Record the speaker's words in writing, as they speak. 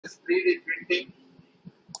is 3D printing.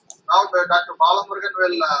 Now Dr. Balamurugan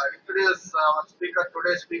will introduce our speaker,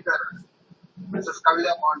 today's speaker, Mrs.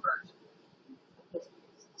 Kavitha Mohanraj.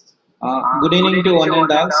 Good evening to one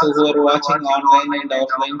and all, so who are watching online and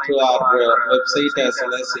offline through our website as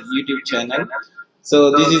well as YouTube channel.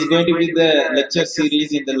 So this is going to be the lecture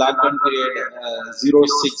series in the lockdown period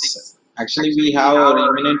 06. Actually, we have our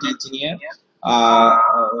eminent engineer,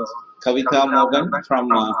 Kavitha Mogan from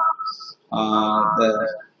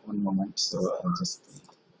one moment. So I'll just.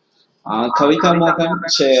 Kavitha Mohan,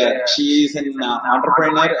 she is an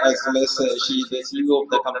entrepreneur as well as she is the CEO of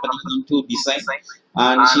the company Into Design,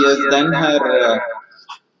 and she has done her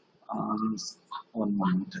one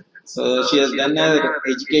moment. So she has done her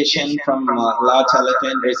education from La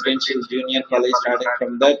Chalakan Residential Junior College. Starting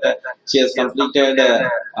from that, she has completed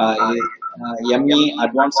ME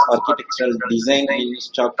Advanced Architectural Design in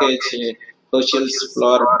Stockage, Herschel's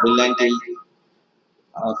Floor, Brilliantly.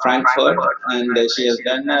 Frankfurt, and she has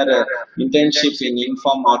done her internship in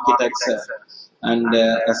Inform Architects and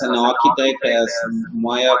as an architect as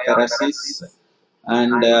Maya Karasis,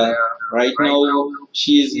 and right now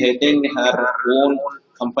she is heading her own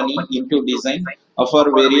company Into Design,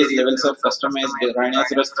 offer various levels of customized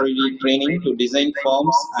rhinoceros 3D training to design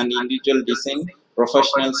firms and individual design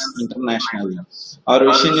professionals internationally. Our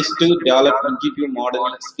vision is to develop intuitive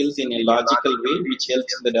modeling skills in a logical way, which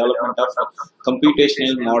helps the development of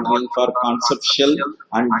computational modeling for conceptual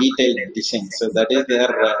and detailed design. So that is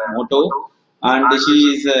their motto, and she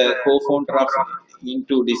is a co-founder of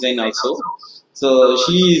Into Design also. So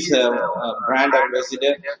she is a brand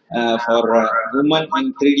ambassador for women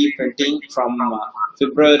in 3D printing from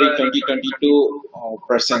February 2022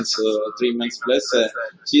 present, so 3 months plus.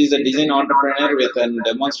 She is a design entrepreneur with a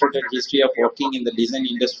demonstrated history of working in the design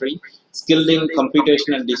industry, skilled in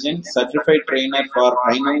computational design, certified trainer for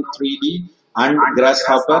Rhino 3D and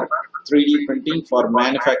Grasshopper 3D printing for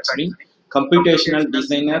manufacturing, computational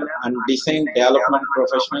designer and design development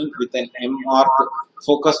professional with an MArch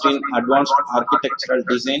focused in advanced architectural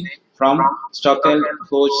design from Stockholm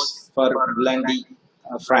Coach for Blandi,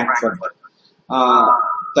 Frankfurt. Uh,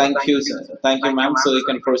 Thank you, sir. Thank you, ma'am. So you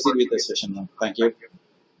can proceed with the session now. Thank you.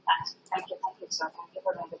 Thank you, sir. Thank you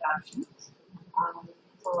for the introduction.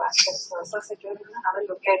 So, as first, we're going to have a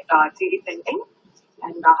look at 3D printing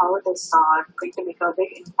and how it is going to make a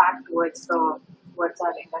big impact towards our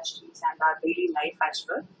industries and our daily life as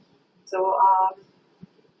well.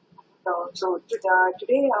 So,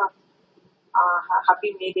 today,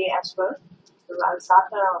 happy May Day as well. So, I'll start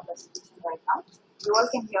the presentation right now. You all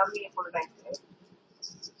can hear me all right, right?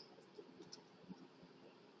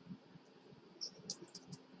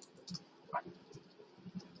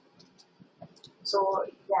 So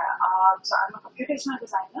yeah, so I'm a computational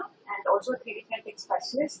designer and also a 3D printing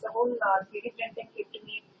specialist. The whole 3D printing came to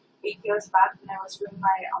me 8 years back when I was doing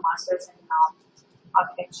my master's in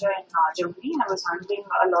architecture in Germany. I was handling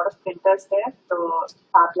a lot of printers there. The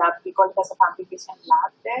fab lab, we call it as a fabrication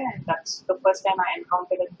lab there, and that's the first time I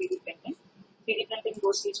encountered a 3D printing. 3D printing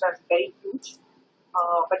those days were very huge,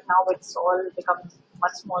 but now it's all become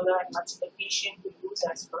much smaller and much efficient to use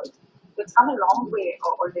as well. So it's come a long way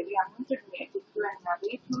already. I'm going to take you and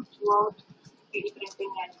navigate you throughout 3D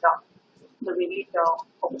printing and the varied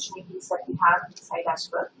opportunities that we have inside as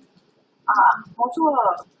well. I'm also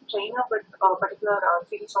a trainer with a particular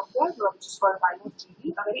 3D software, which is called Rhino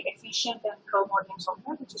 3D, a very efficient and curve modeling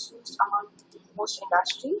software, which is used among most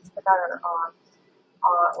industries that are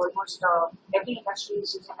almost every industry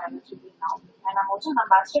is using Rhino 3D now. And I'm also an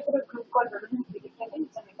ambassador for a group called Women in 3D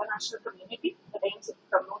Printing. It's an international community that aims at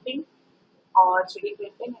promoting 3D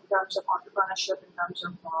printing in terms of entrepreneurship, in terms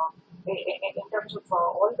of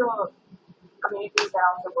all the communities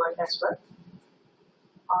around the world as well.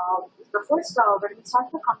 The first, when we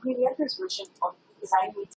started the company, we had this vision of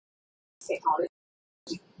design meets technology,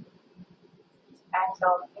 and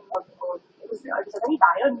it was a very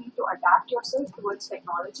dire need to adapt yourself towards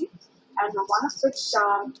technology. And one of which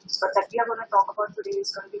that we are going to talk about today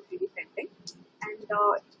is going to be 3D printing. And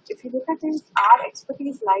if you look at this, our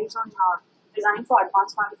expertise lies on design for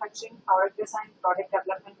advanced manufacturing, product design, product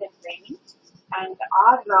development, and training. And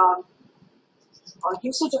our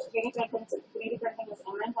usage of 3D printing is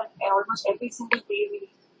immense, and almost every single day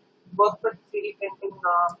we work with 3D printing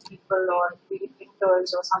people or 3D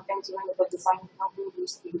printers, or sometimes even with the design, who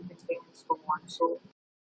use 3D printing and so on. So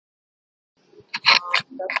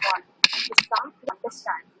that's one. To start to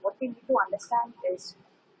understand, what we need to understand is,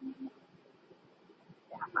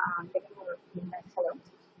 I'm getting a hello.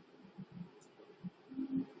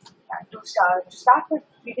 To start with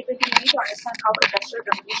 3D printing, we need to understand how industrial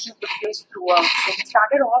revolution took place throughout. So we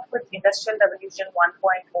started off with Industrial Revolution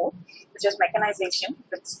 1.0, which is mechanization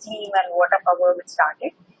with steam and water power, which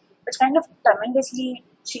started, which kind of tremendously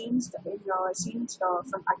changed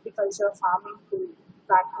from agriculture, farming to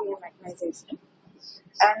factory and mechanization.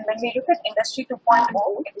 And when we look at Industry 2.0,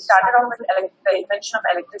 it started off with the invention of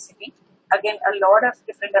electricity. Again, a lot of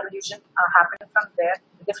different revolutions happened from there.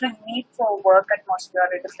 Different need for work atmosphere,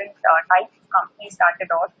 a different type of companies started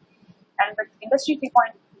off. And with Industry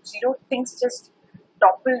 3.0, things just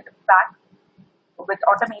toppled back with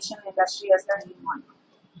automation industry as the main one.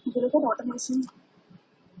 If you look at automation,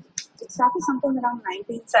 it started something around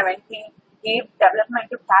 1970, gave development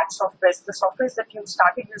to CAD software. The softwares that you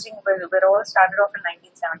started using were all started off in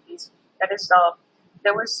 1970s. That is,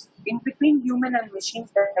 there was in between human and machines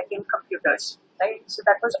there came computers, right? So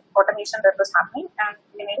that was automation that was happening. And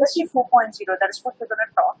in Industry 4.0, that is what we're going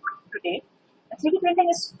to talk today. And 3D printing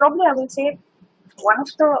is probably, I will say, one of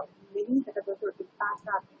the many that are going to impact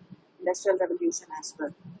our industrial revolution as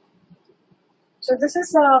well. So this is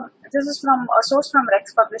from a source from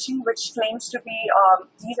Rex Publishing, which claims to be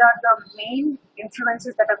these are the main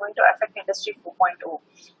influences that are going to affect Industry 4.0.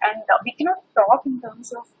 And we cannot talk in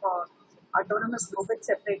terms of autonomous robots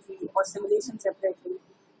separately or simulation separately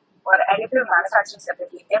or additive manufacturing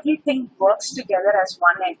separately. Everything works together as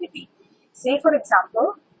one entity. Say, for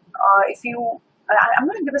example, I'm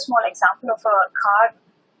going to give a small example of a car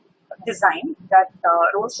design that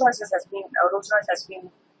Rolls-Royce has been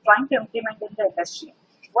trying to implement in the industry.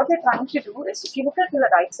 What they're trying to do is, if you look at the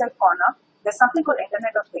right side corner, there's something called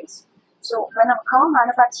Internet of Things. So when a car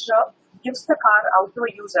manufacturer gives the car out to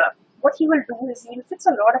a user, what he will do is he will fix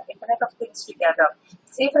a lot of Internet of Things together.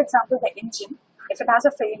 Say, for example, the engine, if it has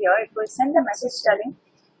a failure, it will send a message telling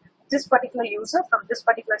this particular user from this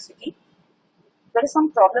particular city, there is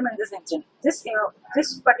some problem in this engine. This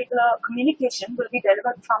particular communication will be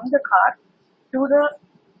delivered from the car to the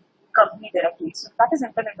company directly. So that is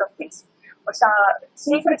Internet of Things. But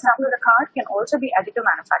say, for example, the car can also be additive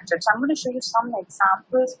manufactured. So I'm going to show you some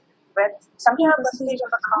examples where 70%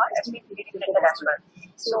 of a car has been 3D printed as well.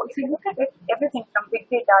 So if you look at it, everything from big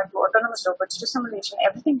data to autonomous robots to simulation,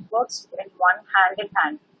 everything works in one hand in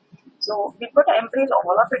hand. So we've got to embrace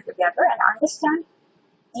all of it together and understand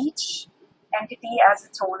each entity as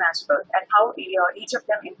its own as well, and how each of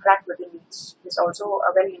them interact within each is also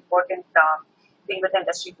a very important thing with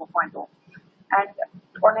Industry 4.0. And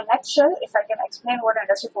on a nutshell, if I can explain what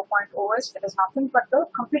Industry 4.0 is, it is nothing but the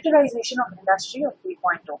computerization of Industry of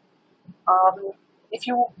 3.0. If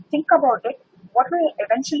you think about it, what will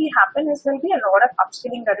eventually happen is there will be a lot of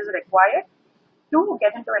upskilling that is required to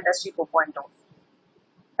get into Industry 4.0.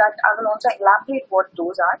 That I will also elaborate what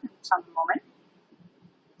those are in some moment.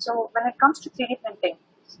 So when it comes to 3D printing,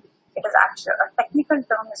 it is actually a technical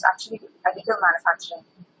term is actually additive manufacturing.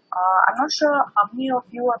 I'm not sure how many of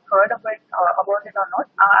you have heard of it, about it or not.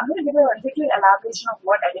 I'm going to give a little elaboration of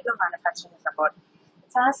what additive manufacturing is about.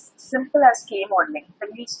 It's as simple as clay modeling. When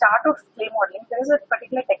we start off clay modeling, there is a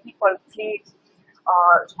particular technique called clay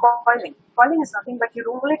coiling. Coiling is nothing but you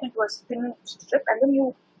roll it into a thin strip and then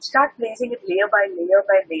you start placing it layer by layer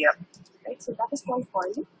by layer. Right? So that is called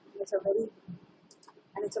coiling. It's a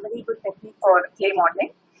very good technique for clay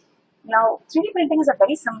modeling. Now, 3D printing is a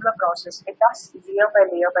very similar process. It does layer by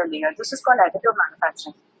layer by layer. This is called additive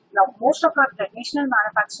manufacturing. Now, most of our traditional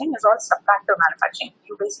manufacturing is all subtractive manufacturing.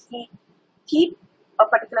 You basically keep a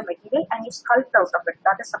particular material and you sculpt out of it.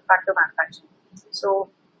 That is subtractive manufacturing. So,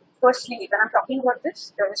 firstly, when I'm talking about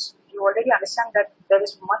this, you already understand that there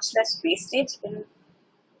is much less wastage in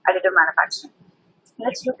additive manufacturing.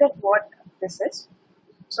 Let's look at what this is.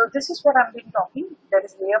 So, this is what I've been talking. There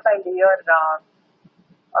is layer by layer.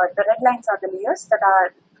 The red lines are the layers that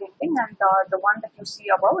are printing, and the one that you see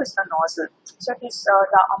above is the nozzle. So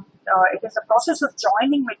it is a process of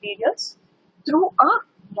joining materials through a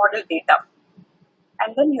model data,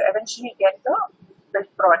 and then you eventually get the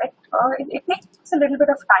product. It takes a little bit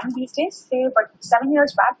of time these days, but 7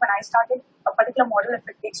 years back when I started a particular model, if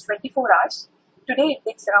it takes 24 hours, today it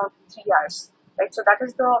takes around 3 hours. Right, so that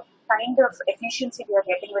is the kind of efficiency we are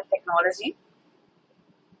getting with technology.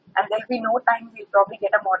 And there will be no time, we'll probably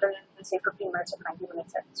get a model in say 15 minutes or 90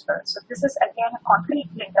 minutes as well. So this is again a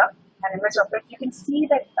concrete printer, an image of it. You can see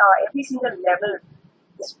that every single level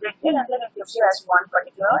is printed and then it gives you as one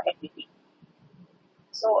particular entity.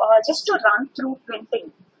 So just to run through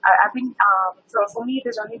printing, I've been, for me it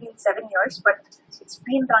has only been 7 years, but it's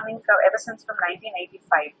been running ever since from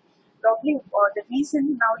 1985. Probably the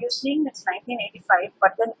reason now you're seeing it's 1985,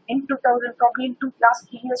 but then in 2000, probably in last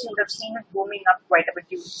 3 years, you would have seen it booming up quite a bit.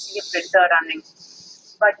 You see a printer running.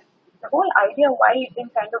 But the whole idea why it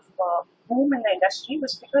didn't kind of boom in the industry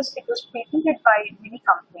was because it was patented by many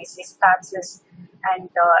companies, like Statsys, and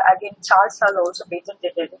again Charles Hull also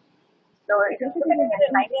patented it. So it was in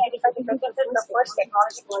 1995 they patented the first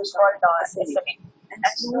technology which was called SMA. And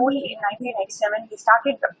slowly in 1997 they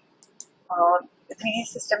started 3D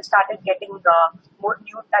systems started getting more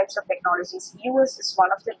new types of technologies. EOS is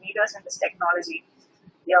one of the leaders in this technology.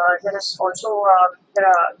 There is also there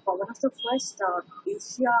are one of the first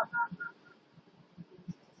Asia,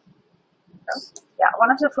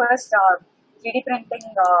 one of the first 3D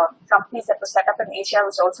printing companies that was set up in Asia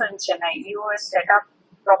was also in Chennai. EOS set up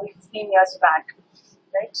probably 15 years back,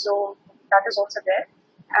 right? So that is also there.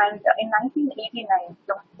 And in 1989,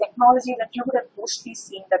 the technology that you would have mostly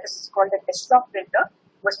seen, that is called a desktop printer,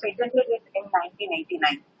 was patented in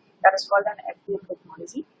 1989. That is called an FDM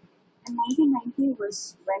technology. And 1990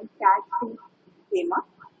 was when CAD 2 came up.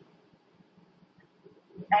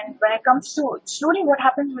 And when it comes to slowly, what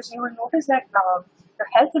happens was you will notice that the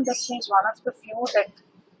health industry is one of the few that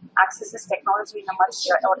accesses technology in a much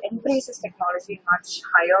or embraces technology in much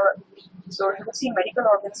higher. So you will see medical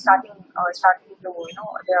organs starting to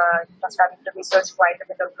they are starting to research quite a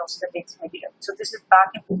bit of prosthetics media. So this is back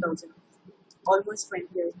in 2000, almost 20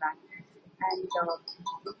 years back. And in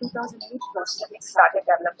 2008, prosthetics started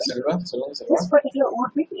developing. This particular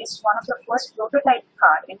Woodwick is one of the first prototype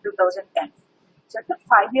car in 2010. So it took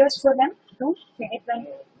 5 years for them to 3D print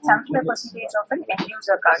 75% of an end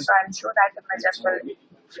user car. So I'll show that in just for a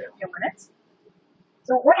few minutes.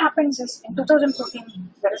 So what happens is in 2014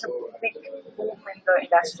 there is a big boom in the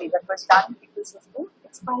industry that was done because of the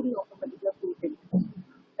expiry of a particular patent,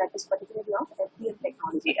 that is particularly of FDM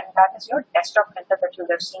technology, and that is your desktop printer that you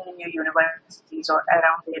have seen in your universities or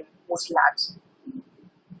around in most labs.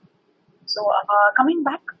 So coming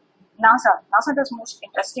back, NASA does most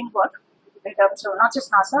interesting work. So not just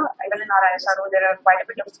NASA, even in our ISRO, there are quite a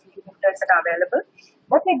bit of 3D printers that are available.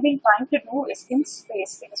 What they've been trying to do is in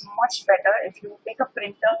space, it is much better if you take a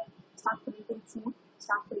printer, start printing food,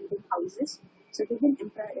 start printing houses. So they've been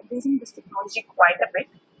embracing this technology quite a bit.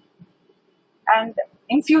 And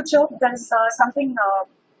in future, there is something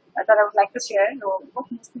that I would like to share.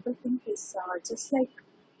 What most people think is just like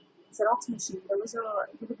Xerox machine. There was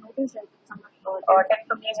you would notice that some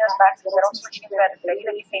 10-15 years back, the Xerox machines were very,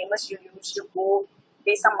 very famous. You used to go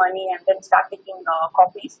pay some money and then start taking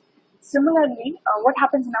copies. Similarly, what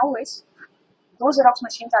happens now is those Xerox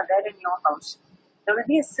machines are there in your house. There will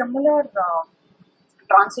be a similar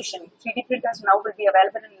transition. 3D printers now will be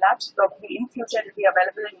available in labs. Probably in future, it will be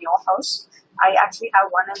available in your house. I actually have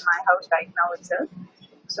one in my house right now itself.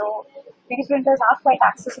 So 3D printers are quite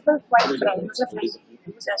accessible, quite user-friendly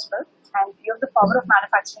to use as well. And you have the power of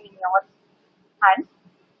manufacturing in your hand.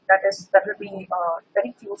 That will be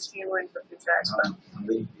very close to you in the future as well.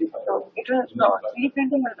 So it will 3D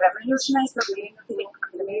printing will revolutionize the way you think,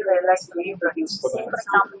 the way you realize, the way you produce. Say for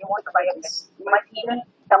example, you want to buy a pen, you might even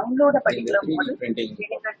download a particular model, 3D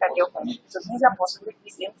print at your home. So these are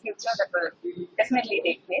possibilities in future that will definitely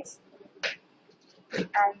take place.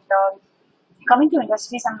 And coming to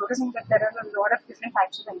industries, I'm noticing that there are a lot of different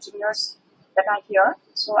types of engineers that are here.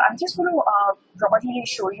 So I'm just going to broadly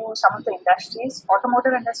show you some of the industries.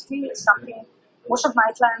 Automotive industry is something, most of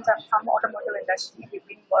my clients are from automotive industry. We've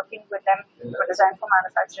been working with them for design for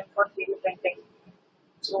manufacturing for 3D printing.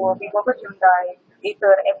 So we work with Hyundai,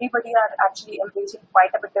 Ather, everybody are actually embracing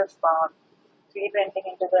quite a bit of 3D printing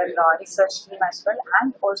into their research team as well,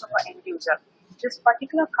 and also for end user. This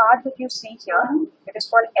particular card that you see here, it is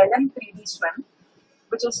called LM3D Swim,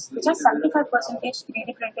 which has 75%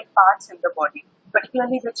 3D printed parts in the body,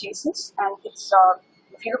 particularly the chassis. And it's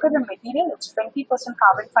if you look at the material, it's 20%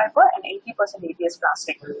 carbon fiber and 80% ABS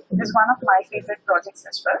plastic. It is one of my favorite projects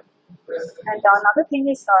as well. And another thing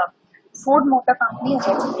is Ford Motor Company has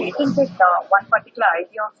also patented one particular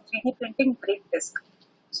idea of 3D printing brake disc.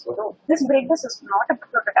 So this brake disc is not a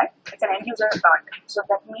prototype; it's an end user card. So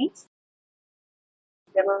that means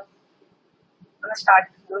they were going to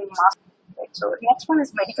start doing mass. Right. So the next one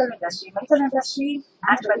is medical industry. Medical industry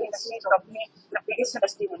and medical industry is probably the biggest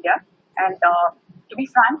industry in India. And to be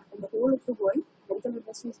frank, in the whole of the world, medical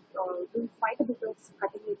industry is doing quite a bit of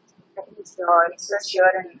cutting edge research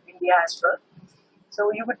here in India as well.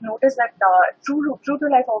 So you would notice that true to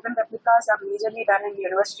life organ replicas are majorly done in the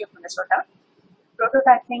University of Minnesota.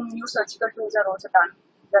 Prototyping new surgical tools are also done.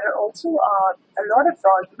 There are also a lot of,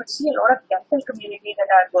 you would see a lot of dental community that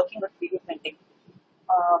are working with 3D printing.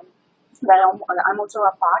 That I'm also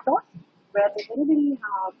a part of, where they're very, very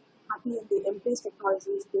happy and they embrace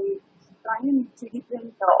technologies. They try and 3D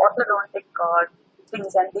print orthodontic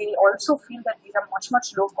things, and they also feel that these are much,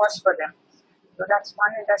 much low cost for them. So that's one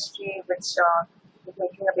industry which is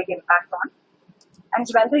making a big impact on. And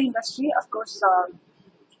jewelry industry, of course,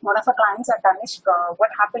 one of our clients at Tanishq, what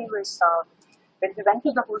happened was when we went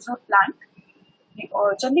to the Hosur plant,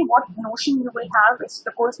 generally what notion you will have is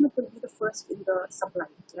the goldsmith will be the first in the supply,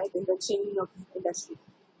 right, in the chain of industry.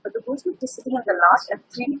 But the goldsmith is sitting in the last and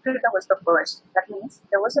 3D printer was the first. That means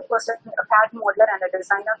there was a person, a CAD modeler and a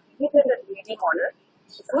designer created a 3D model.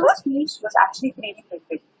 The first piece was actually 3D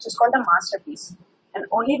printed, which is called a masterpiece. And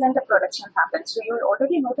only then the production happens. So you will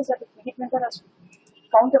already notice that the 3D printer has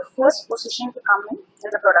found the first position to come in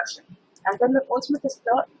the production. And then the goldsmith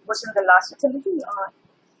was in the last. It's a little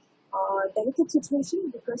delicate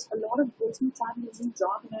situation because a lot of goldsmiths are losing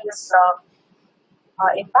job in this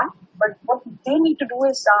impact. But what they need to do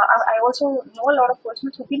is, I also know a lot of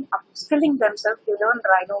goldsmiths who've been upskilling themselves. They learn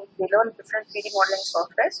Rhino, they learn different 3D modeling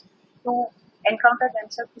softwares to encounter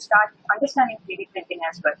themselves to start understanding 3D printing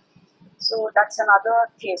as well. So that's another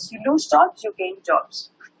case. You lose jobs, you gain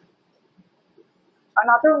jobs.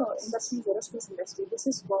 Another industry is aerospace industry. This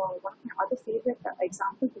is one of my other favorite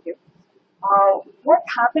example to give. What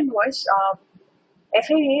happened was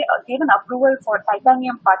FAA gave an approval for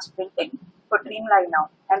titanium parts printing for Dreamliner,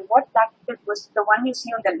 and what that did was the one you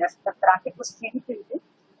see on the left. The bracket was 3D printed.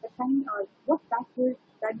 And what that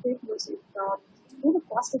did was it gave a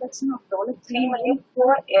cost reduction of $3 million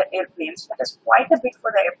for airplanes. That is quite a bit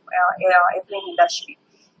for the airplane industry.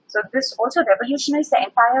 So this also revolutionized the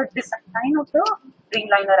entire design of the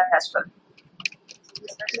Dreamliner as well.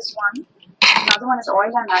 This is one. Another one is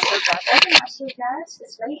oil and natural gas. Oil and natural gas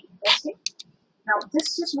is very interesting. Now,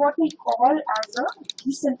 this is what we call as a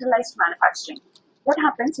decentralized manufacturing. What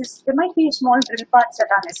happens is there might be small drill parts that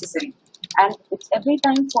are necessary, and it's every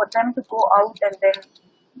time for them to go out and then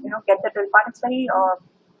get the drill part. It's very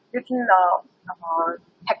little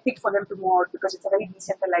hectic for them to move out because it's a very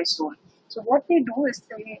decentralized zone. So what they do is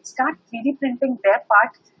they start 3D printing their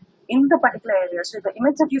part in the particular area. So the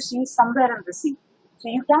image that you see is somewhere in the sea. So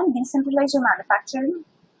you can decentralize your manufacturing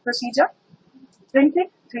procedure, print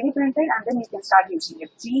it, 3D print it, and then you can start using it.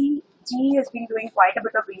 GE has been doing quite a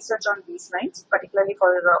bit of research on these lines, particularly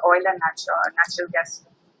for the oil and natural gas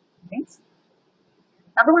things.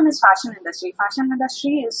 Another one is fashion industry. Fashion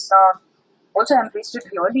industry is also embraced it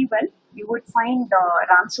really well. You would find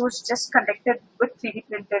RAM shows just conducted with 3D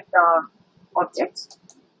printed objects.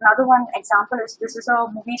 Another one example is this is a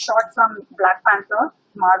movie shot from Black Panther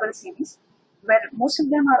Marvel series, where most of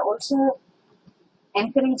them are also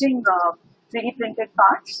encouraging 3D printed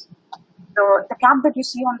parts. The cap that you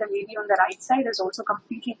see on the lady on the right side is also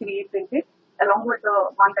completely 3D printed, along with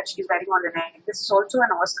the one that she's wearing on the neck. This is also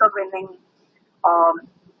an Oscar-winning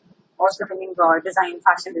design,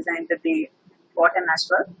 fashion design that they bought in as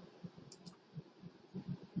well.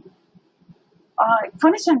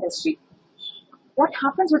 Furniture industry. What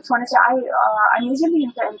happens with furniture? I usually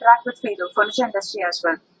interact with the furniture industry as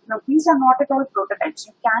well. Now, these are not at all prototypes.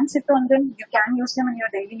 You can sit on them, you can use them in your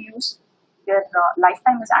daily use. Their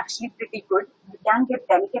lifetime is actually pretty good. You can get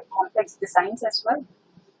delicate, complex designs as well.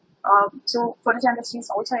 So, furniture industry is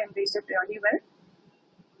also embraced it really well.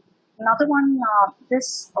 Another one,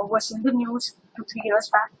 this was in the news 2-3 years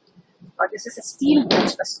back. This is a steel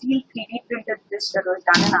bridge, a steel 3D printed bridge that was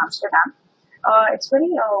done in Amsterdam. It's very,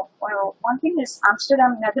 one thing is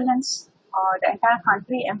Amsterdam, Netherlands, the entire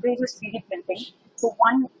country embraces 3D printing for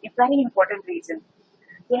one very important reason.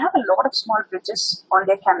 They have a lot of small bridges on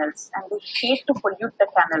their canals and they hate to pollute the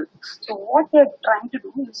canal. So what they're trying to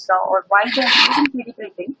do is, or why they're using 3D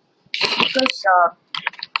printing, is because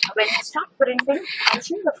when you start printing, I'll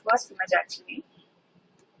show you the first image actually.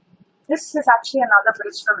 This is actually another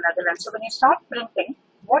bridge from Netherlands. So when you start printing,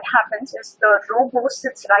 what happens is the robo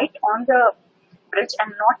sits right on the bridge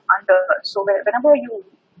and not under. So whenever you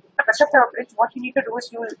construct a bridge, what you need to do is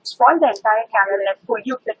you spoil the entire canal and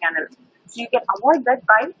pollute the canal. So you can avoid that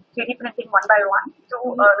by 3D printing one by one to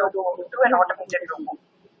an automated robo.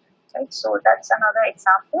 Right? So that's another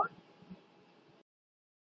example.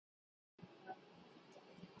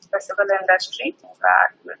 The civil industry,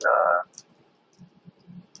 back with the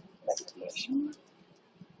presentation.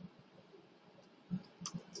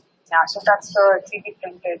 Yeah, so that's the 3D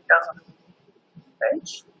printed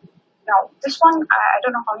bridge. Now, this one, I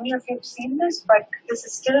don't know how many of you have seen this, but this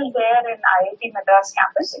is still there in IIT Madras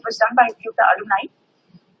campus. It was done by a few of the alumni.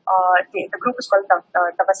 The group is called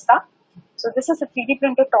Tavasta. So this is a 3D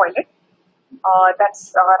printed toilet.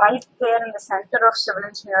 That's right there in the center of civil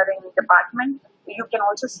engineering department. You can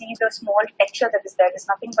also see the small texture that is there. It's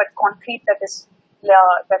nothing but concrete that is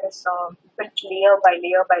built layer by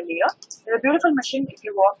layer by layer. It's a beautiful machine. If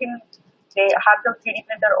you walk in, they have the 3D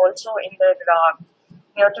printer also in their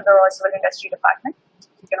near to the civil industry department.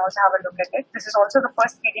 You can also have a look at it. This is also the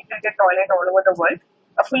first 3D printed toilet all over the world,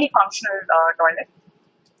 a fully functional toilet.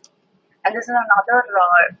 And this is another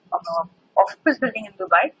office building in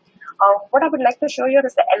Dubai. What I would like to show you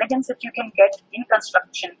is the elegance that you can get in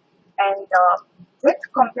construction, and with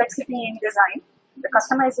complexity in design, the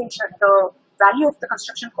customization, the value of the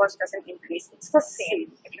construction cost doesn't increase. It's the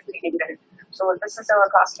same if you 3D print. So this is a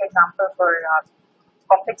classic example for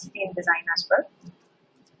complexity in design as well.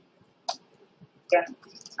 Again,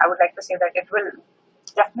 I would like to say that it will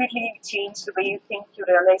definitely change the way you think, you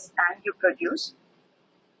realize, and you produce.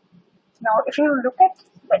 Now, if you look at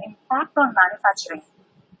the impact on manufacturing,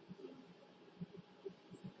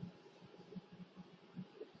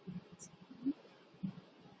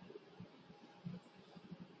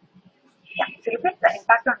 if you look at the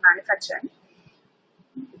impact on manufacturing,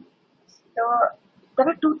 there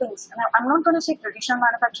are two things. And I'm not going to say traditional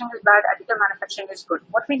manufacturing is bad, additive manufacturing is good.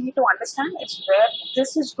 What we need to understand is where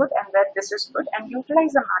this is good and where this is good, and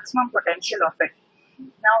utilize the maximum potential of it.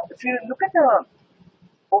 Now, if you look at the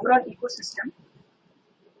overall ecosystem,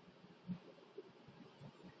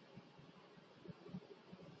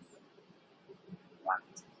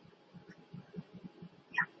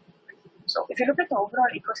 so if you look at the overall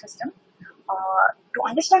ecosystem, to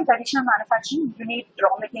understand traditional manufacturing, you need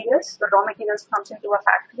raw materials. The raw materials comes into a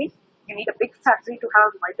factory. You need a big factory to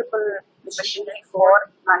have multiple machinery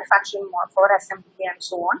for manufacturing, for assembly, and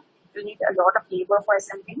so on. You need a lot of labor for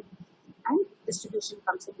assembly, and distribution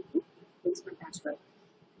comes into placement as well.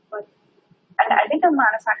 But additive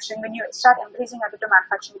manufacturing, when you start embracing additive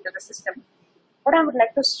manufacturing into the system, what I would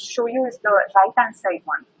like to show you is the right-hand side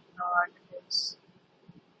one.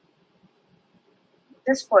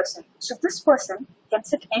 This person. So this person can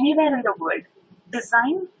sit anywhere in the world,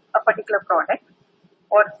 design a particular product,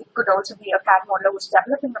 or it could also be a CAD modeler who's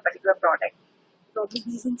developing a particular product. So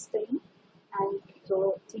he's in Spain, and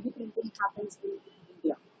so 3D printing happens in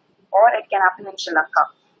India, or it can happen in Sri Lanka.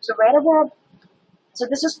 So wherever, so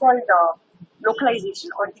this is called localization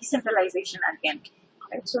or decentralization again.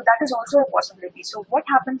 Right? So that is also a possibility. So what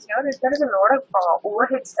happens here is there is a lot of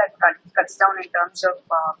overheads that cuts down in terms of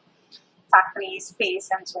factory space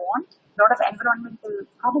and so on. A lot of environmental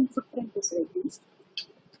carbon footprint is reduced,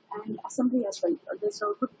 and assembly as well. There's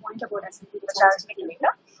a good point about assembly, which I'll speak later.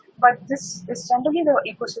 But this is generally the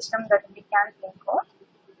ecosystem that we can think of.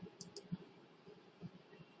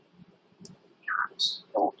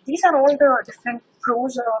 So these are all the different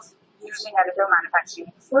pros of using additive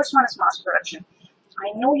manufacturing. The first one is mass production.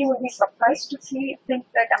 I know you will be surprised to think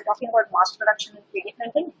that I'm talking about mass production in 3D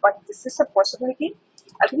printing, but this is a possibility.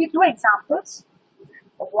 I'll give you two examples.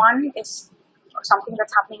 One is something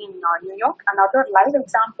that's happening in New York. Another live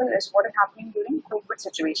example is what is happening during COVID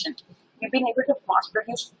situation. We've been able to mass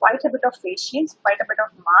produce quite a bit of face shields, quite a bit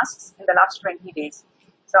of masks in the last 20 days.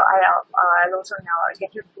 So I'll also now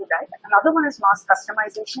get you through that. Another one is mass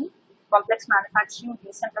customization, complex manufacturing,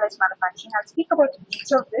 decentralized manufacturing. I'll speak about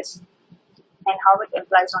each of this and how it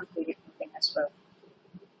implies on 3D printing as well.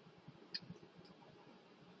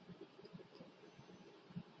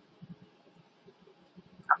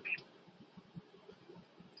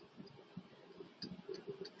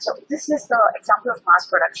 So this is the example of mass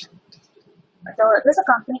production. There's a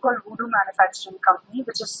company called Voodoo Manufacturing Company,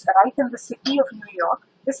 which is right in the city of New York.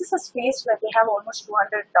 This is a space where they have almost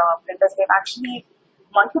 200 printers. They've actually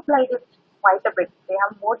multiplied it quite a bit. They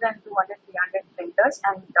have more than 200, 300 printers.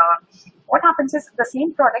 And what happens is the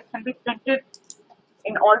same product can be printed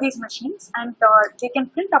in all these machines, and they can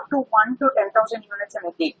print up to 1 to 10,000 units in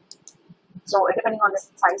a day. So depending on the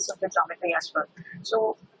size of the geometry as well.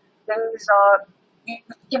 So there is we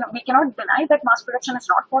cannot deny that mass production is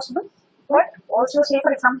not possible, but also say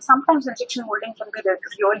for example, sometimes injection molding can be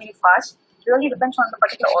really fast. It really depends on the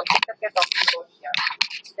particular object that we're talking about here.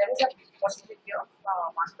 So there is a possibility of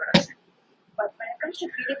mass production. But when it comes to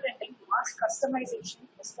 3D printing, mass customization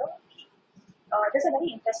is the there's a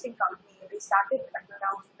very interesting company. They started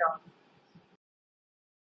around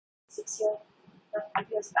 6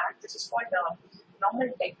 years back. This is called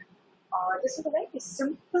Normal Tech. This is a very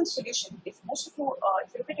simple solution. If most of you,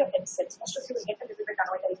 if you look at your headsets, most of you will get a little bit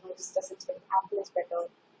annoyed. I know this doesn't fit. Apple is better,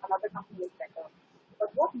 another company is better.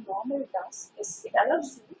 But what Normal does is it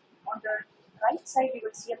allows you, on the right side, you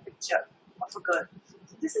will see a picture of a girl.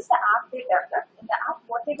 So this is the app they developed. In the app,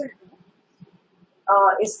 what they will do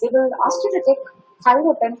is they will ask you to take 5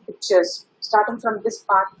 or 10 pictures, starting from this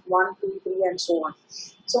part 1, 2, 3, and so on.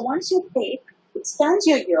 So once you take, it scans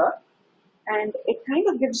your ear, and it kind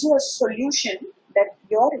of gives you a solution that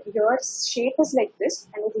your shape is like this,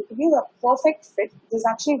 and it will give you a perfect fit. This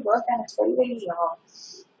actually works, and it's very, very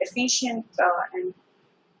efficient and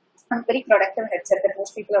and very productive headset that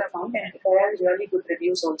most people have found, and it has really good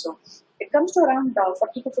reviews also. It comes to around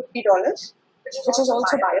 $40 to $50, which is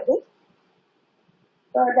also viable.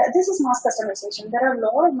 This is mass customization. There are a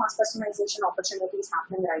lot of mass customization opportunities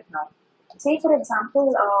happening right now. Say, for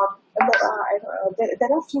example,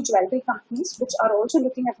 there are a few jewelry companies which are also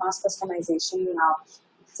looking at mass customization.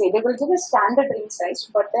 Say, they will give a standard ring size,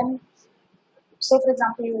 but then, say, for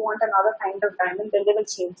example, you want another kind of diamond, then they will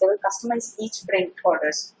change. They will customize each print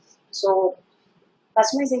orders. So,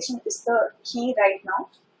 customization is the key right now.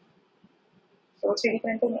 So, 3D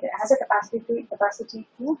printing has a capacity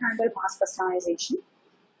to handle mass customization.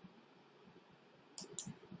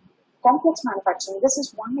 Complex manufacturing. This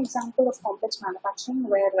is one example of complex manufacturing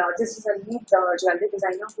where this is a lead jewelry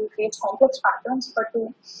designer who creates complex patterns, but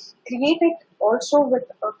to create it also with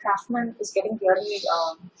a craftsman is getting really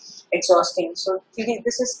exhausting. So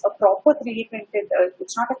this is a proper 3D printed,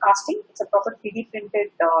 it's not a casting, it's a proper 3D printed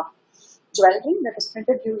jewelry that is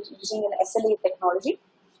printed using an SLA technology.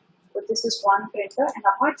 So this is one printer, and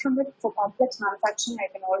apart from it, for complex manufacturing, I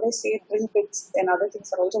can always say drill bits and other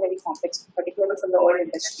things are also very complex, particularly from the oil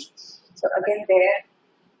industry. So again,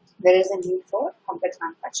 there is a need for complex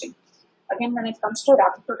manufacturing. Again, when it comes to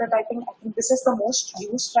rapid prototyping, I think this is the most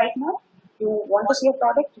used right now. You want to see a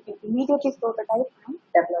product, you can immediately prototype and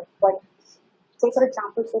develop. But say, for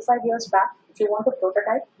example, 4-5 years back, if you want to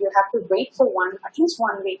prototype, you have to wait for at least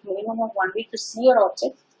 1 week, minimum of 1 week to see your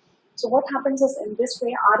object. So what happens is, in this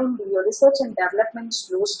way, R&D, your research and development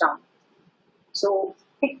slows down. So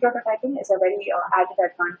quick prototyping is a very added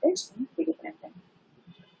advantage in 3D printing.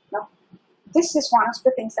 Now, this is one of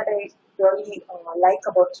the things that I really like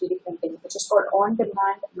about 3D printing, which is called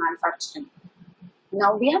on-demand manufacturing.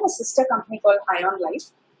 Now, we have a sister company called Ion Life,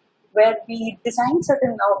 where we design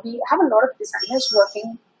we have a lot of designers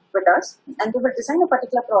working with us, and they will design a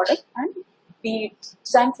particular product and we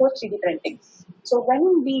design for 3D printing. So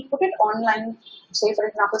when we put it online, say for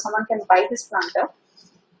example, someone can buy this planter,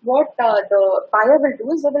 what the buyer will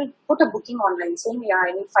do is they will put a booking online saying, yeah,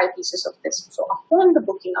 I need 5 pieces of this. So upon the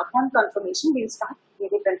booking, upon confirmation, we'll start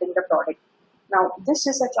 3D printing the product. Now, this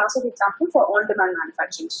is a classic example for on-demand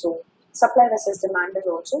manufacturing. So supply versus demand is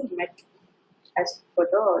also met as per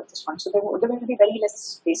this one. So there will be very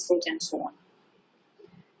less wastage and so on.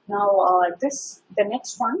 Now, the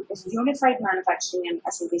next one is unified manufacturing and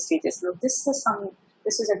assembly stages. Now, this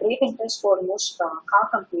is a great interest for most car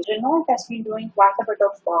companies. Renault has been doing quite a bit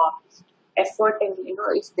of effort in,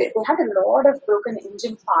 if they had a lot of broken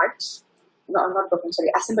engine parts, not broken,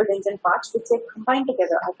 sorry, assembled engine parts, which they combine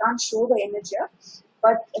together. I can't show the image here,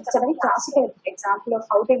 but it's a very classic example of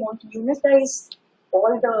how they want to unitize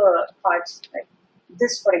all the parts, like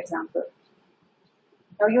this, for example.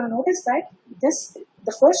 Now, you'll notice that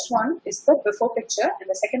the first one is the before picture and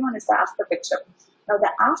the second one is the after picture. Now,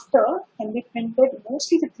 the after can be printed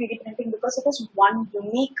mostly with 3D printing because it is one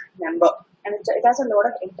unique member and it has a lot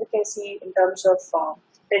of intricacy in terms of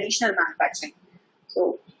traditional manufacturing.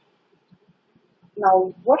 So,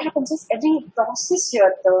 now what happens is every process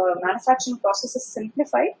here, the manufacturing process is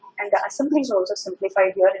simplified and the assembly is also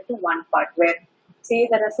simplified here into one part where, say,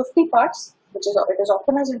 there are 50 parts, it is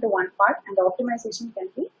optimized into one part and the optimization can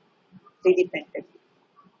be 3D printed.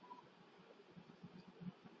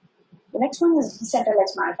 The next one is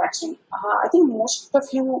decentralized manufacturing. I think most of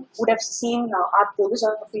you would have seen our police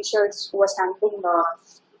officials who are standing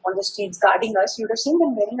on the streets guarding us. You would have seen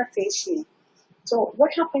them wearing a face shield. So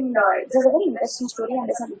what happened, there's a very interesting story and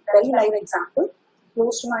there's a very live example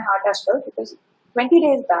close to my heart as well, because 20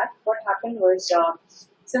 days back, what happened was,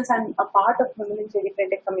 since I'm a part of women in 3D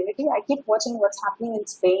printing community, I keep watching what's happening in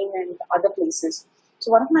Spain and other places.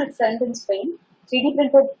 So one of my friends in Spain 3D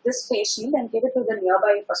printed this face shield and gave it to the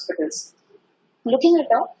nearby hospitals. Looking at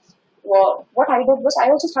her, what I did was I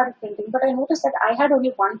also started printing, but I noticed that I had only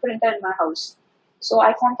one printer in my house. So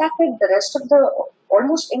I contacted the rest of the,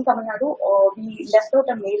 almost in Tamil Nadu, we left out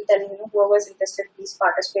a mail telling whoever was interested, please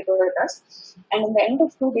participate with us. And in the end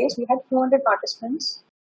of 2 days, we had 200 participants.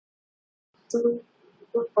 100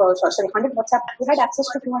 WhatsApp. We had access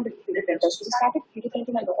to 200 3D printers. So we started 3D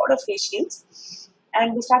printing a lot of face shields.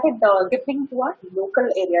 And we started giving to our local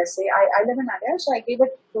areas. Say, I live in Adia, so I gave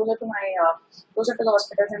it closer to the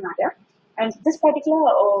hospitals in Adia. And this particular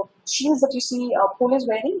shields that you see police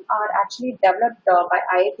wearing are actually developed by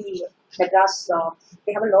IIT Madras.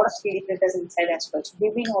 They have a lot of 3D printers inside as well. So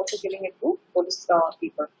we've been also giving it to police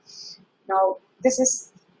people. Now, this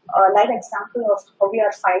is a live example of how we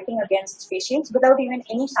are fighting against face shields without even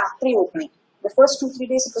any factory opening. The first 2-3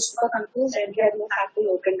 days it was super controlled and we had no factory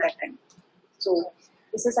open that time. So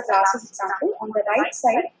this is a classic example. On the right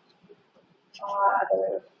side,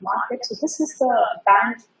 the market. So this is the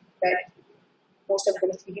band where most of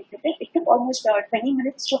them 3D printed. It took almost 20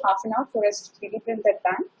 minutes to half an hour for us to 3D print that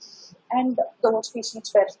van, and the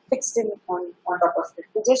workstations were fixed in on top of it.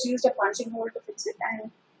 We just used a punching hole to fix it,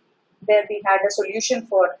 and there we had a solution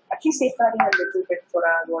for at least safeguarding a little bit for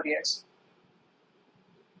our warriors.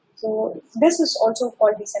 So this is also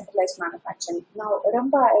called decentralized manufacturing. Now,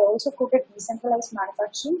 remember, I also quoted decentralized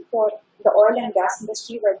manufacturing for the oil and gas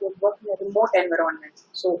industry where we work in a remote environment.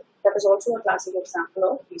 So that is also a classic example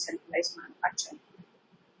of decentralized manufacturing.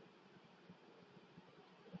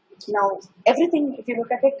 Now, everything, if you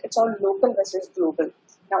look at it, it's all local versus global.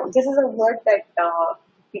 Now, this is a word that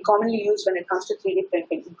we commonly use when it comes to 3D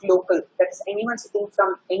printing, global. That is, anyone sitting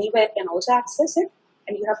from anywhere can also access it,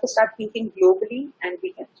 and you have to start thinking globally, and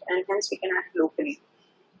hence we can act locally.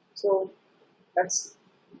 So that's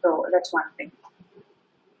one thing.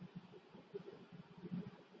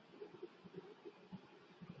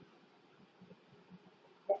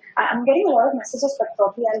 I'm getting a lot of messages, but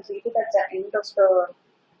probably I'll read it at the end of the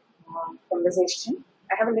conversation.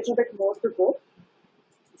 I have a little bit more to go.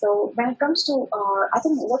 So when it comes to, I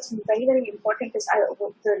think what's very, very important is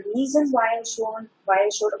the reason why I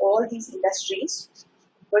showed all these industries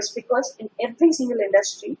was because in every single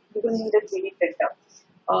industry, we will need a 3D printer.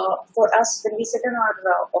 For us, when we sit in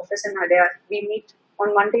our office in Adyar, we meet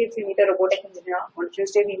on Monday if we meet a robotic engineer, on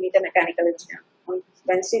Tuesday we meet a mechanical engineer, on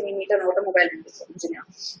Wednesday we meet an automobile engineer.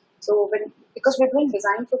 So because we're doing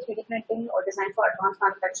design for 3D printing or design for advanced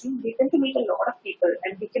manufacturing, we tend to meet a lot of people,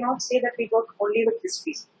 and we cannot say that we work only with this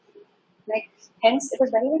piece. Hence, it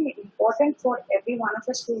is very, very important for every one of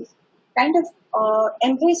us to kind of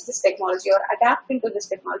embrace this technology or adapt into this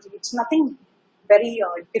technology. It's nothing very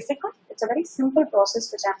difficult. It's a very simple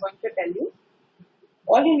process which I'm going to tell you.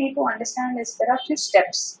 All you need to understand is there are few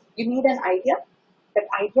steps. You need an idea. That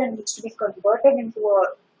idea needs to be converted into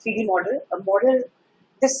a 3D model. A model.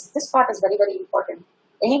 This part is very, very important.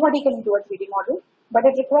 Anybody can do a 3D model, but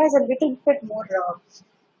it requires a little bit more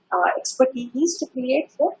expertise to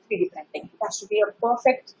create for 3D printing. It has to be a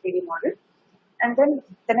perfect 3D model. And then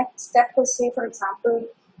the next step is, say, for example,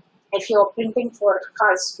 if you're printing for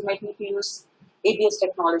cars, you might need to use ABS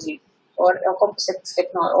technology or composite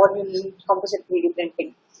technology, or you need composite 3D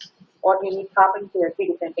printing, or you need carbon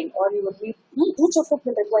 3D printing, or you will need each of it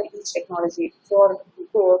will require each technology. For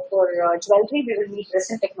jewelry, we will need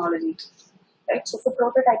resin technology. Right? So for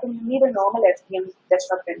prototyping, you need a normal FDM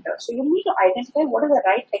desktop printer. So you need to identify what is the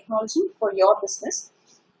right technology for your business.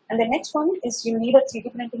 And the next one is you need a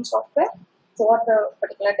 3D printing software for the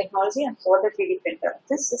particular technology and for the 3D printer.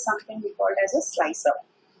 This is something we call as a slicer.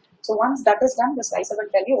 So once that is done, the slicer will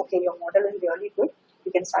tell you, okay, your model is really good.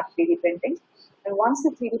 You can start 3D printing. And once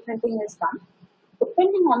the 3D printing is done,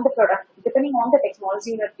 depending on the product, depending on the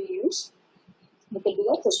technology that we use, we can do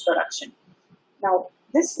a post-production. Now,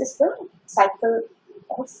 this is the cycle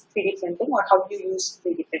of 3D printing, or how you use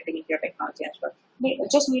 3D printing in your technology as well. You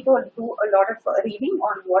just need to do a lot of reading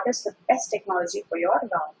on what is the best technology for your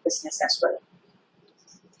business as well.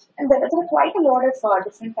 And there are quite a lot of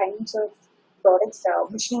different kinds of products,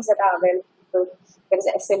 machines that are available. There is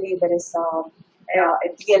SLE, there is a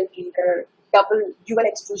DLP, there are double dual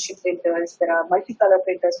extrusion printers, there are multicolor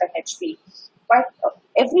printers like HP. But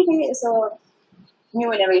every day is a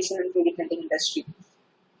new innovation in 3D printing industry.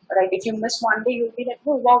 Right? If you miss one day, you'll be like,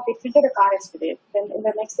 oh wow, they printed a car yesterday. Then in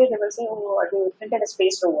the next day, they will say, oh, they printed a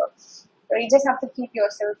space rover. So you just have to keep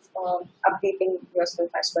yourself updating yourself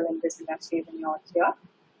as well in this industry when you're here.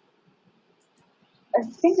 I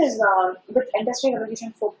think is with Industry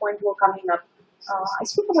Revolution 4.0 coming up. I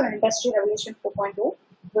speak about Industry Revolution 4.0.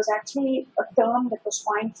 It was actually a term that was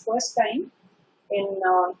coined first time in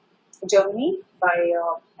Germany by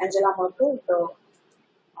Angela Merkel, the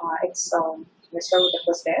ex-minister that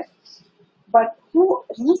was there. But who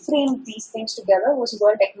reframed these things together was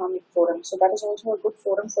World Economic Forum. So that is also a good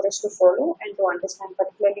forum for us to follow and to understand,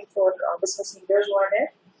 particularly for business leaders who are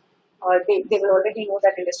there. They will already know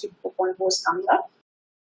that Industry 4.0 is coming up.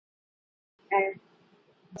 And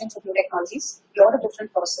of new technologies, a lot of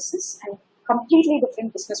different processes, and completely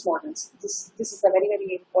different business models. This is a very,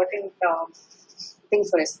 very important thing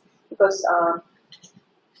for us, because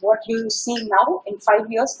what you see now, in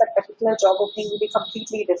 5 years, that particular job opening will be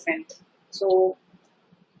completely different. So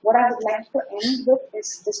what I would like to end with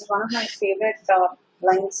is, this is one of my favorite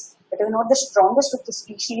lines. It is not the strongest of the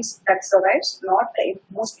species that survives, not the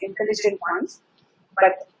most intelligent ones,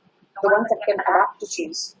 but the ones that can adapt to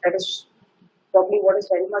change. That is probably what is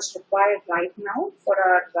very much required right now for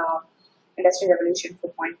our Industry Revolution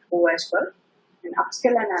 4.0 as well. And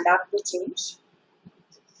upskill and adapt to change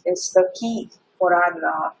is the key for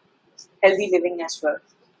our healthy living as well.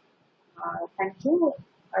 Thank you.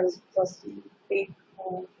 I'll just take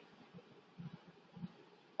home.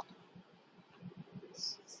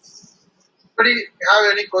 Anybody have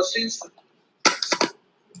any questions?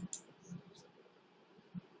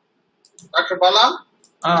 Dr. Bala?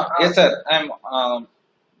 Yes, sir. I'm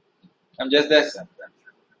just there, sir.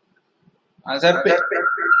 Sir,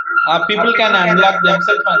 people can unlock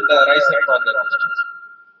themselves and rise up for the question.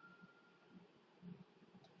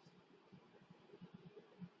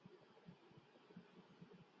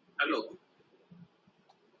 Hello.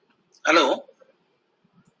 Hello.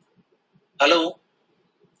 Hello.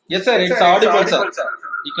 Yes, sir. It's audible, sir.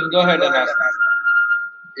 You can go ahead and ask.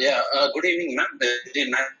 Yeah. Good evening, ma'am. Very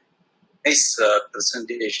nice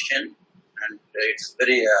presentation, and it's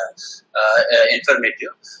very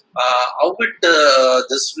informative. How would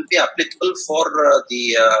this will be applicable for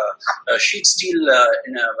the sheet steel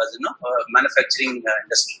manufacturing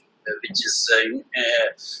industry, which is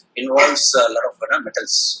involves a lot of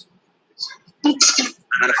metals,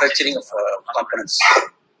 manufacturing of components.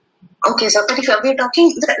 Okay, so but if we're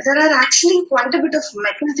talking, there are actually quite a bit of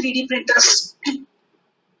metal 3D printers.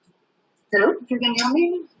 Hello, you can hear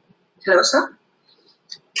me? Hello, sir.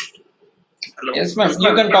 Hello. Yes, ma'am.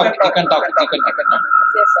 You can talk. You can talk.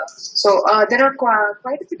 Yes, sir. So there are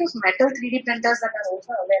quite a bit of metal 3D printers that are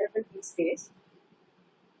also available these days.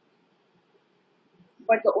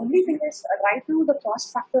 But the only thing is, right now the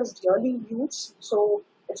cost factor is really huge. So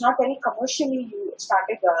it's not very commercially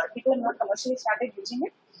started. People have not commercially started using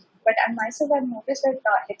it. But I myself have noticed that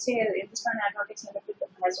HAL, Hindustan Aeronautics Limited,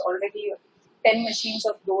 has already 10 machines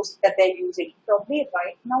of those that they're using. Probably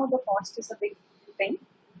right now the cost is a big thing.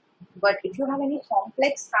 But if you have any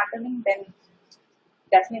complex patterning, then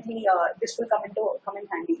definitely this will come in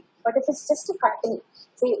handy. But if it's just a cutting,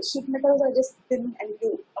 say sheet metals are just thin and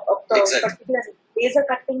you particular laser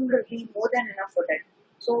cutting will be more than enough for that.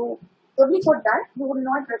 So probably for that you will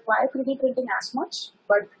not require 3D printing as much,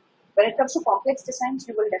 but when it comes to complex designs,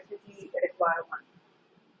 you will definitely require one.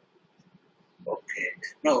 Okay.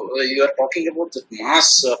 No, you are talking about the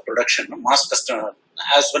mass production, mass custom,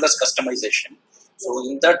 as well as customization. So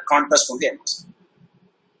in that context only I must.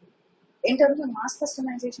 In terms of mass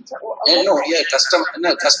customization, sir,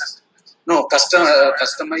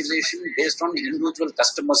 customization based on individual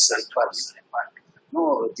customers' requirements.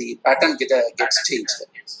 No, the pattern gets changed.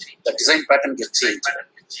 The design pattern gets changed.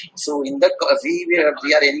 So in that we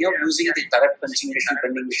are anyhow using the direct punching machine,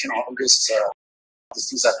 bending machine, all these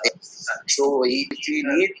things are there. So if we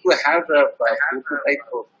need to have a prototype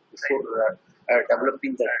before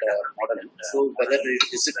developing that model, so whether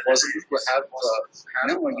is it possible to have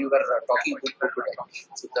you were talking about prototype.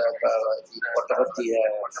 So whatever the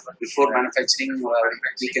before manufacturing,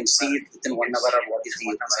 we can see it within 1 hour or what is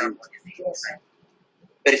the design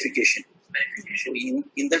verification. So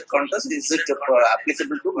in that context, is it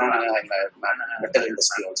applicable to metal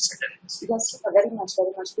industry also? Yes, very much.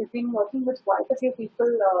 We've been working with quite a few people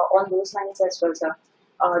on those lines as well, sir.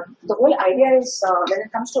 The whole idea is when it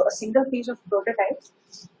comes to a single piece of prototype,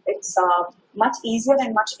 it's much easier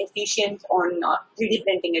and much efficient on 3D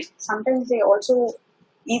printing it. Sometimes they also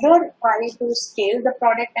either try to scale the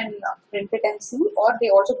product and print it and see, or they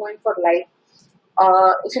also go in for live.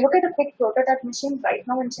 If you look at a quick prototype machine right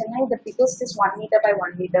now in Chennai, the biggest is 1 meter by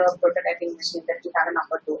 1 meter prototyping machine that we have a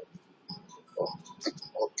number 2. Okay.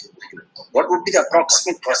 What would be the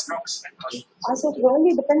approximate cost? As it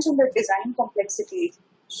really depends on the design complexity.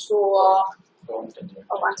 So, once I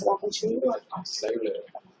can show you I'll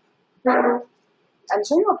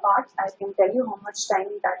show you a part. I can tell you how much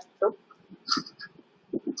time that took.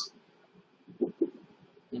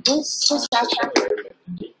 This just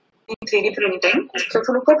in 3D printing. So if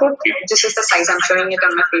you look at it, this is the size. I'm showing it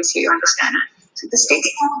on my face so you understand. So this takes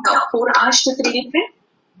around 4 hours to 3D print.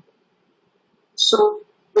 So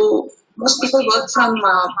most people work from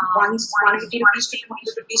 180 rupees to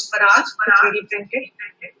 200 rupees per hour for 3D printed.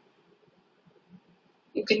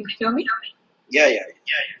 You can hear me? Yeah.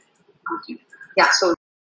 Okay. Yeah, so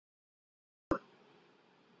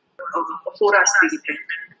 4 hours 3D print.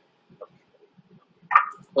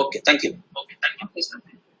 Okay, thank you. Okay, sir.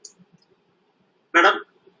 Madam,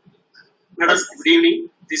 good evening.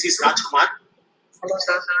 This is Rajkumar. Hello,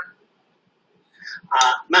 sir.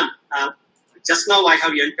 Ma'am, just now I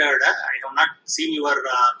have entered. I have not seen your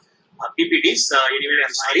PPTs. Anyway,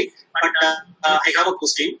 I'm sorry. But I have a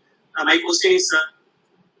question. My question is,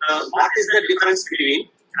 what is the difference between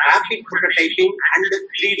rapid prototyping and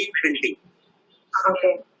 3D printing?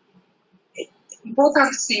 Okay. Both are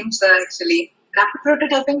the same, sir, actually. Rapid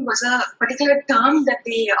prototyping was a particular term that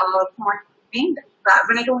they coined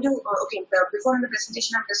when I told you, before in the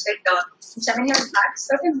presentation, I just said 7 years back,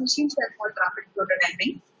 certain machines were called rapid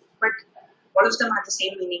prototyping, but all of them have the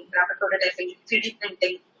same meaning. Rapid prototyping, 3D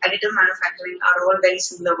printing, additive manufacturing are all very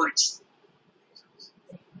similar words.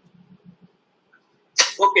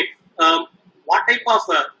 Okay. What type of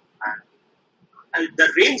the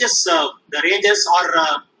ranges or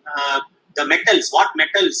the metals? What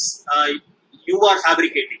metals you are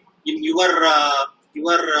fabricating in your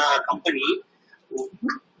company?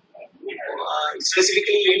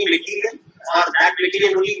 Specifically, any material or that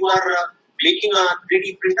material only you are making a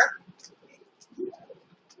 3D printer?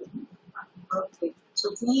 Okay, so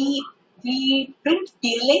we print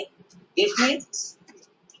PLA, ABS.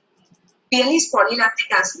 PLA is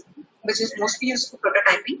polylactic acid, which is mostly used for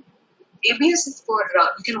prototyping. ABS is for,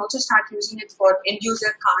 you can also start using it for end user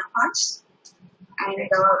car parts. And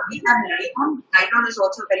we have nylon. Nylon is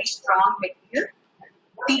also a very strong material.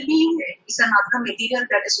 TPU is another material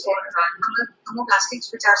that is for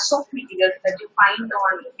thermoplastics, which are soft materials that you find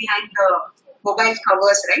behind the mobile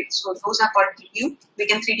covers, right? So those are called TPU. We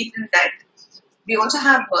can 3D print that. We also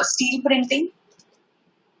have steel printing.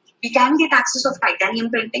 We can get access of titanium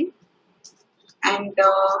printing. And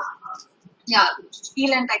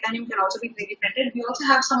steel and titanium can also be 3D printed. We also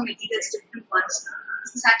have some materials, different ones.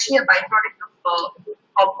 This is actually a byproduct of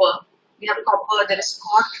copper. We have copper, there is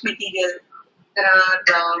cork material, there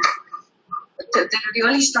are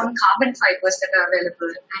really strong carbon fibers that are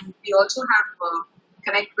available. And we also have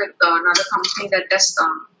connect with another company that does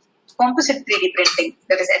composite 3D printing,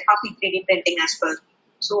 that is FRP 3D printing as well.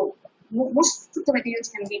 So most of the materials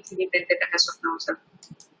can be 3D printed as of now, sir.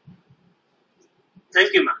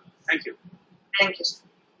 Thank you, ma'am. Thank you. Thank you, sir.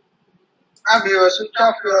 Ma'am, you switch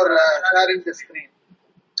off your sharing the screen.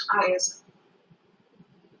 Yes.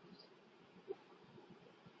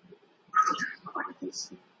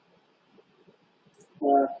 I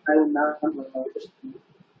will now.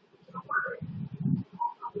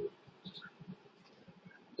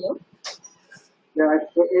 Hello? Yeah,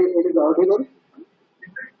 it is audible.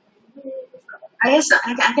 Yes, sir. I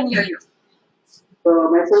can hear you. So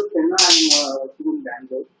myself, I'm working in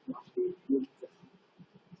Bangalore.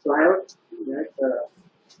 So I have that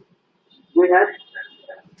we had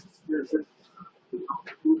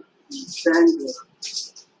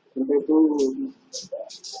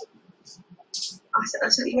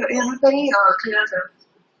So you're not very clear, sir.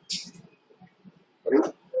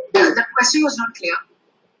 The question was not clear.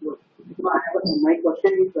 My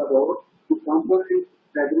question is about the component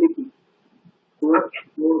stability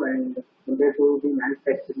and compared to the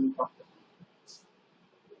manufacturing process.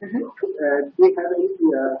 Do you have any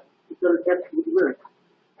physical test results?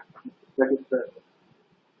 That is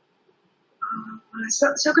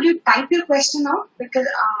So could you type your question out, because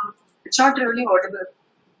it's not really audible.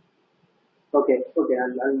 Okay, I'll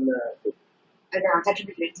That would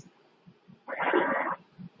be great.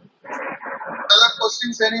 Other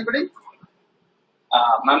questions, anybody?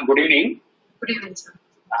 Ma'am, good evening. Good evening, sir.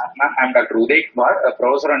 Ma'am, I'm Dr. Uday Kumar, a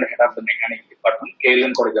professor and head of the mechanics department,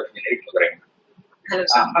 KLM College of Engineering, Madurai. Hello,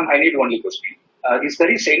 sir. Ma'am, I need only question. Is there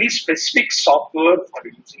any specific software for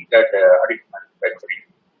using that additive manufacturing?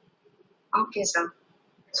 Okay, sir.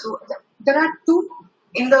 So there are two,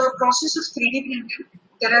 in the process of 3D printing,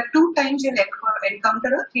 there are 2 times you'll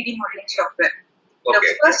encounter a 3D modeling software. Okay.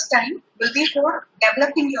 The first time will be for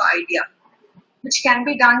developing your idea, which can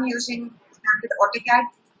be done using standard AutoCAD,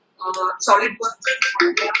 SolidWorks,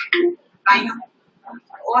 Rhino.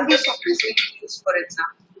 All these softwares will be used for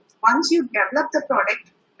example. Once you develop the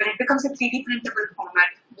product, when it becomes a 3D printable format,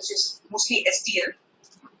 which is mostly STL,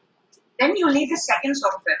 then you need the second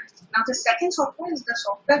software. Now, the second software is the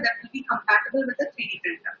software that will be compatible with the 3D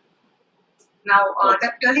printer. Now,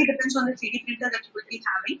 that really depends on the 3D printer that you will be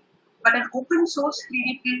having. But an open source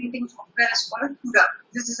 3D printing software is called CUDA.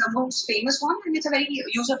 This is the most famous one, and it's a very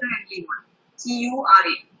user-friendly one.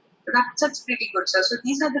 CURA. So that's pretty good, sir. So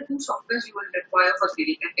these are the 2 softwares you will require for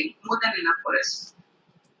 3D printing. More than enough for us.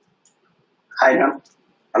 Hi, ma'am.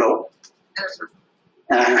 Hello. Hello, sir.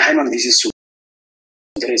 Hi, ma'am. This is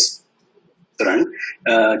just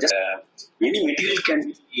any material can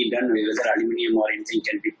be done, whether aluminium or anything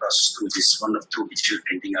can be processed through this one through digital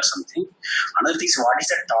printing or something. Another thing is, what is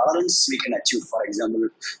the tolerance we can achieve? For example,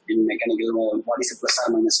 in mechanical, what is the plus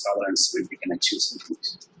or minus tolerance when we can achieve something?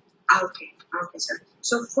 Okay, sir.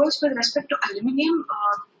 So first, with respect to aluminium,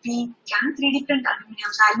 we can 3D print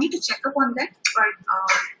aluminium. So I'll need to check up on that, but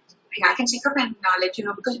I can check up and let you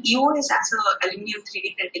know, because EOS has a aluminium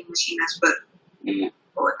 3D printing machine as well.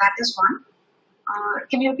 So that is one.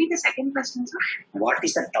 Can you repeat the second question, sir? What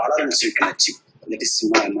is the tolerance you can achieve? that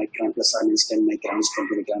is micron plus or minus 10 microns,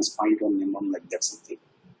 20 microns, 0.1 mm, like that something.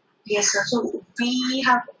 Yes, sir. So we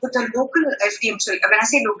have put a local FDM. So when I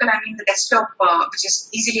say local, I mean the desktop, which is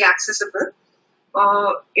easily accessible.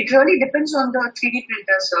 It really depends on the 3D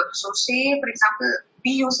printer, sir. So say, for example,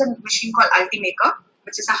 we use a machine called Ultimaker,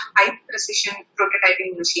 which is a high precision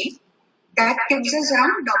prototyping machine that gives us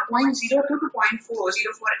around 0.02 to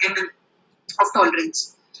 0.404 mm of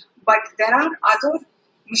tolerance. But there are other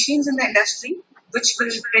machines in the industry which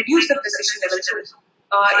will reduce the precision level. So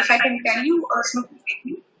if I can tell you a simple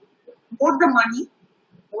technique, both the money,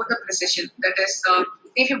 both the precision. That is,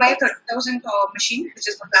 if you buy a 30,000 machine, which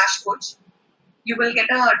is the flash codes, you will get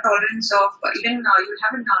a tolerance of even you'll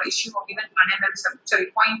have an issue of even 1 mm, sorry,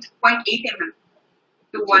 0.8 mm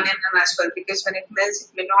to 1 mm as well, because when it melts,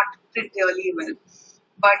 it may not print really well.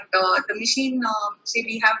 But the machine, say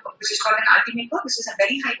we have, which is called an Ultimaker, this is a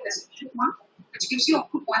very high precision one, which gives you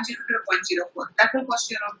up to 0.02 to 0.04. That will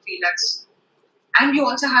cost you around 3 lakhs. And you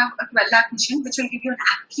also have a 12 lakh machine, which will give you an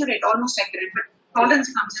accurate, almost accurate, but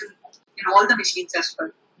tolerance comes in all the machines as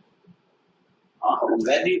well.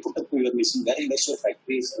 Where do you put up your machine? Where is your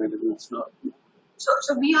factories?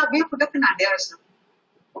 So we are put up in India, sir.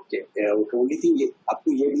 Okay. The only thing up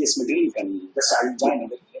to ABS material you can just I'll join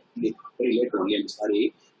very late only. I'm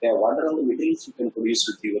sorry. What are all the materials you can produce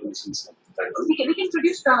with your machines? We can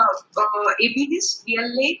produce ABS,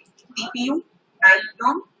 PLA, TPU,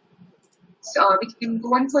 nylon. We can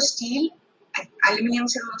go on for steel. Aluminium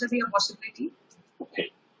should also be a possibility.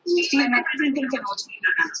 Okay. Steel metal printing can also be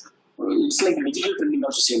an answer. It's like digital printing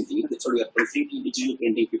also same thing. That's what we are completely digital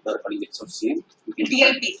printing people are calling it. So same.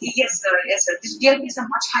 DLP, yes sir, yes sir. This DLP is a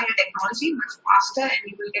much higher technology, much faster, and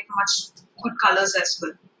you will get much good colors as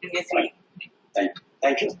well.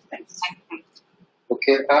 Thank you.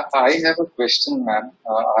 Okay, I have a question, ma'am.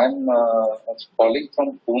 I'm calling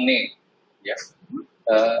from Pune. Yes.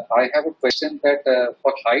 I have a question that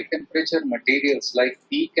for high temperature materials like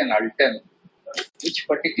PEEK and Ultem, which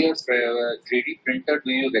particular 3D printer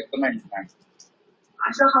do you recommend, ma'am?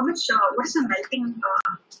 So how much, what is the melting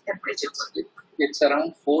temperature? It's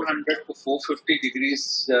around 400 to 450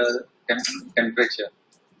 degrees temperature.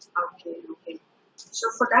 Okay. So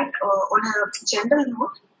for that, on a general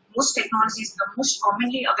note, most technologies, the most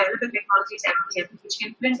commonly available technology is FDM, which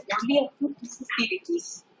can print only up to 250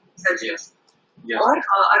 degrees Celsius, or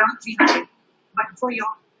around 300. But for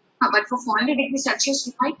 400 degrees Celsius,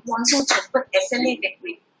 you might want to check with SLA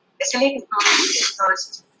technique. SLA technology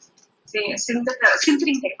is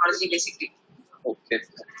sintering technology, basically. Okay.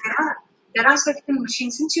 There are certain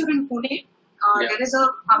machines. Since you're in Pune, there is a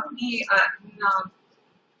company in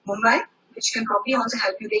Mumbai which can probably also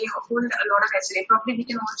help you. They hold a lot of SLA. Probably we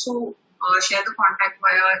can also share the contact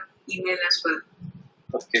via email as well.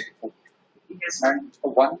 Okay. Yes. And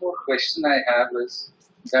one more question I have is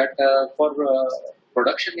that for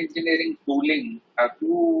production engineering tooling, have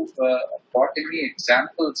you got any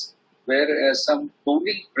examples where some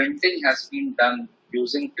tooling printing has been done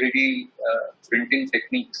using 3D printing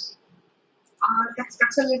techniques?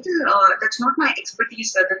 That's a little, that's not my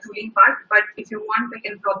expertise, the tooling part, but if you want, I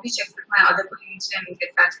can probably check with my other colleagues and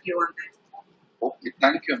get back to you on that. Okay,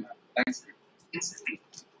 thank you, ma'am. Thanks. Yes, thank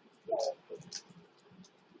you.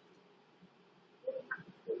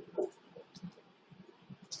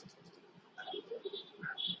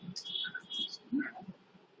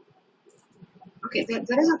 Okay,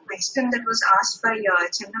 there is a question that was asked by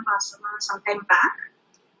Chandra Basama some time back.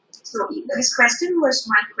 So his question was,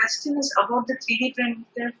 my question is about the 3D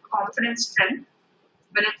printed component strength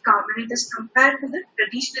when it is compared to the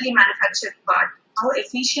traditionally manufactured part. How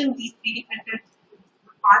efficient these 3D printed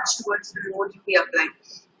parts towards the load you be applying.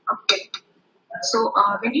 Okay, so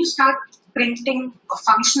when you start printing a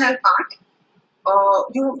functional part,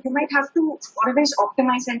 you might have to always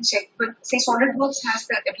optimize and check. But say SolidWorks has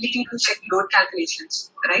the ability to check load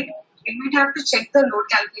calculations, right? You might have to check the load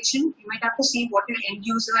calculation. You might have to see what your end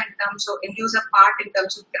user part in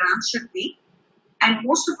terms of grams should be. And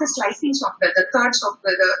most of the slicing software, the third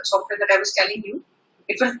software, the software that I was telling you,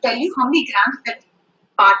 it will tell you how many grams that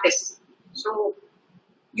part is. So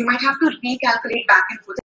you might have to recalculate back and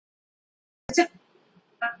forth. It's a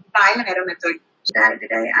trial and error method.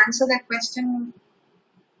 Did I answer that question?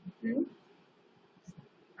 Hmm?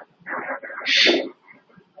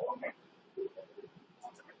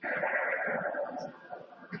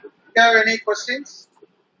 Do you have any questions?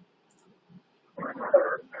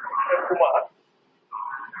 Kumar.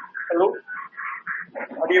 Hello.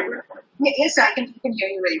 Audible? Yes, I can hear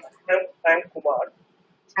you very well. I am Kumar.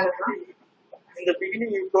 Hello. In the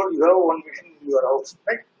beginning, you told you have one machine in your house,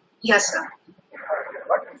 right? Yes, sir.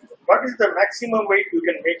 what is the maximum weight you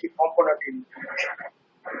can make a component in?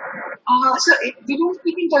 So we don't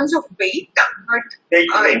speak in terms of weight, but in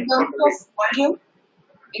terms of volume.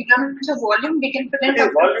 In terms of volume, we can put in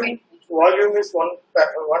volume is one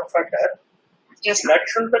factor. Yes. That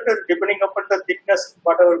shouldn't matter depending upon the thickness,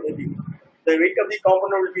 whatever may be. The weight of the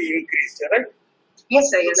component will be increased, right? Yes,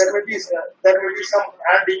 sir. Yes, there will be some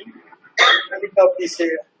handling of this,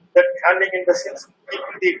 that handling in the sense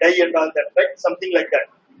keeping the die and all that, right? Something like that.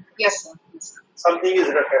 Yes, sir. Yes, sir. Something is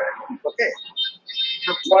required. Okay.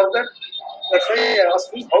 For that, that's why I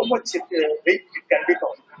asked me how much weight it can be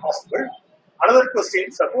possible. Another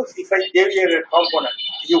question, suppose if I gave you a component,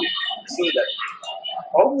 you see that,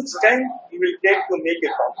 how much time you will take to make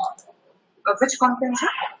a component? Which component, sir?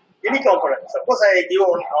 Any component. Suppose I give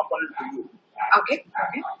one component to you. Okay.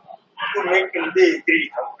 To make in the 3D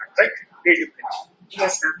component, right? 3D print.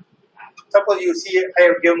 Yes, sir. Suppose you see I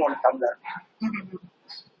have given one tumbler.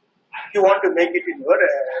 You want to make it in your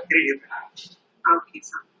 3D print. Okay,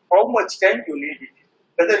 sir. How much time you need it?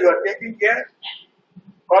 Whether you are taking a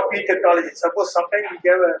copy technology. Suppose sometimes we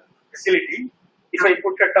have a facility. If I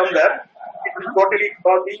put a tumbler, it will totally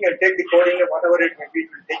copy and take the coding and whatever it may be, it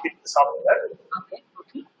will take it to the software.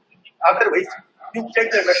 Okay. Otherwise, you take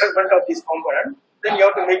the measurement of this component, then you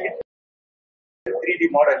have to make it 3D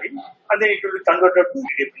modeling, and then it will be converted to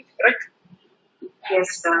 3D printing, right?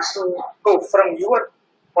 Yes, sir. So from your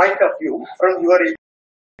point of view, from your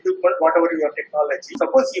equipment, whatever your technology,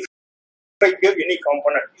 suppose if I give any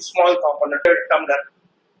component, small component, a tumbler,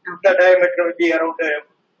 the diameter will be around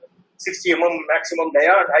 60 mm maximum dia,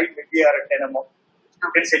 and height will be around 10 mm,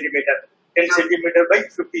 10 centimeter. 10 centimeter by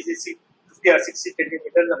 50 or 60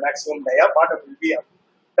 centimeters, the maximum dia, bottom will be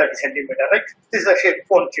 30 centimeter, right? This is a shape,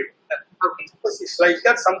 cone shape. Okay. Suppose it's like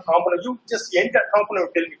that, some component, you just enter component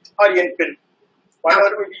will tell me, or end pin,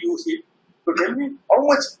 whatever will you use it, to tell me how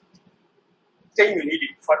much time you need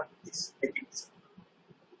it for this making this.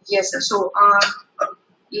 Yes, sir. So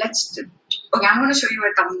okay, I'm going to show you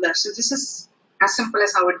a tumbler. So this is as simple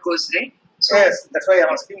as how it goes, right? So yes, that's why I'm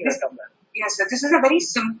asking the tumbler. Yes, sir. This is a very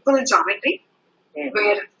simple geometry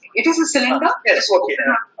where it is a cylinder. Yes, okay.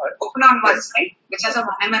 Open on one side, which has a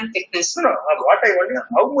 1 mm thickness. No, what I wonder,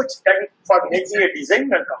 how much time for making a design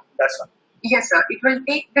and come? That's all. Yes, sir. It will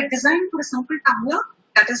take the design for a simple tumbler.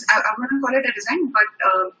 That is, I wouldn't call it a design,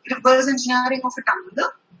 but reverse engineering of a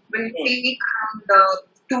tumbler will take around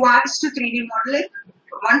 2 hours to 3D modeling,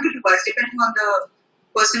 1 to 2 hours, depending on the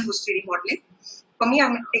person who's 3D modeling. For me,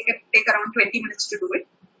 I'm going to take around 20 minutes to do it.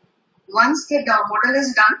 Once the model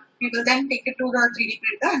is done, we will then take it to the 3D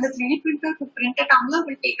printer, and the 3D printer to print a tumbler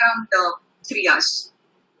will take around 3 hours.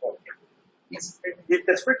 Okay. Yes. With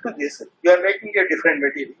respect to this, you are making a different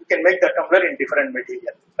material. You can make the tumbler in different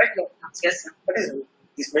material, right? Yes, sir. That is,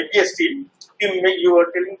 this may be a steel. You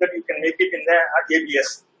are telling that you can make it in the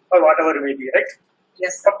ABS or whatever it may be, right?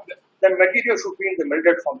 Yes, sir. But the material should be in the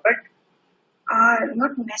melted form, right?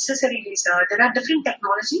 Not necessarily, sir. There are different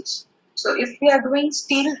technologies. So if we are doing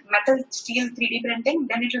metal steel 3D printing,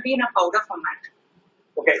 then it will be in a powder format.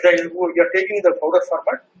 Okay, then you are taking the powder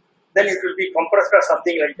format, then it will be compressed or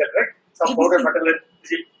something like that, right? Some powder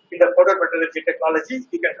metallurgy, in the powder metallurgy technology,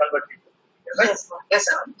 you can convert it. Right? Yes, sir. Yes,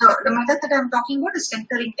 sir. The method that I am talking about is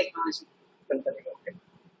sintering technology. Sintering, okay.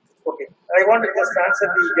 Okay. I want to just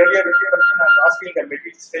answer the earlier question of asking the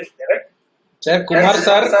material strength, right? Sir, Kumar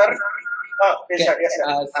sir. Yes, sir. Yes,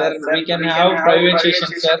 sir. Sir, we can have private session,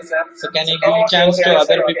 sir. So can you give a chance to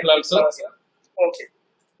other people also? Okay.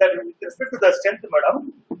 That with respect to the strength,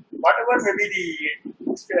 madam, whatever may be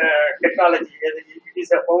the technology, whether it is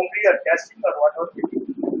a foundry or casting or whatever may be,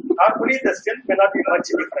 normally the strength may not be much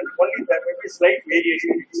different. Only there may be slight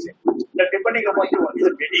variation in the strength. That depending upon only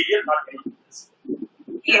the material, not anything else.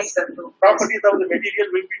 Yes, sir. Properties of the material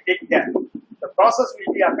will be taken care. The process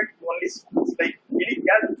will be affected only like any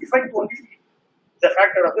effect only the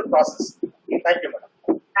factor of the process. Thank you, madam.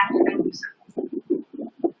 Thank you, sir.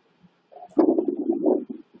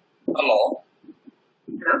 Hello.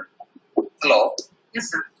 Hello. Hello. Yes,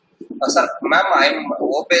 sir. Sir, ma'am, I'm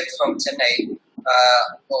Obed from Chennai.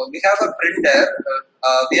 We have a printer.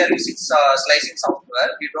 We are using slicing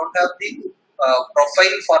software. We don't have the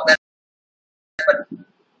profile for that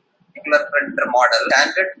particular printer model.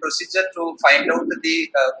 Standard procedure to find out the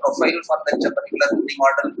profile for that particular printing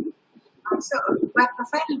model. Sir, by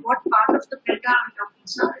profile, what part of the printer are we talking,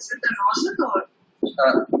 sir? Is it the nozzle or?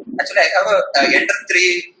 Actually, I have a Ender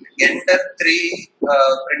 3 printer, 3D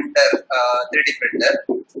printer.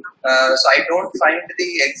 So I don't find the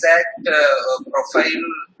exact profile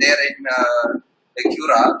there in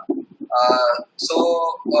Cura. So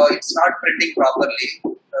it's not printing properly.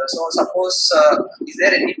 So suppose is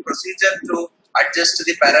there any procedure to adjust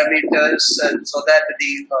the parameters so that the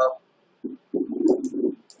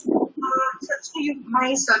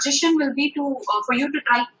my suggestion will be to for you to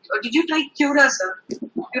try. Did you try Cura, sir?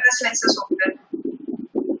 Cura slicer software.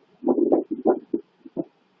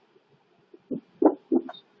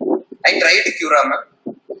 I tried Cura, ma'am.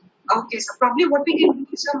 Okay, so probably what we can do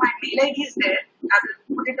is, my mail ID is there. I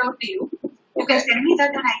will put it out to you. You can send me that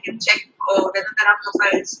and I can check whether there are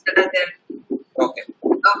profiles that are there. Okay.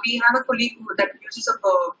 We have a colleague that uses a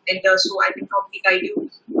Ender, so I can probably guide you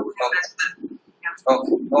to him as well. Yeah.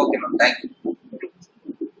 Okay, okay, ma'am. Thank you.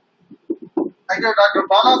 Thank you, Dr.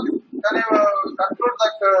 Bala. Can you conclude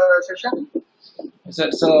that session?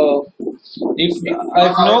 So if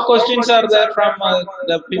no questions are there from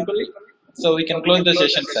the people, so we can close the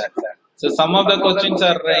session, sir. So some of the questions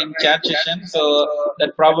are in chat session, so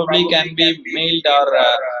that probably can be mailed or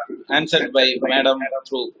answered by madam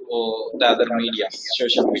through the other media,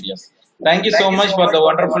 social medias. Thank you so much for the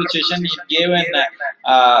wonderful session. It gave an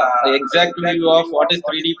exact view of what is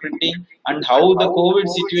 3D printing and how the COVID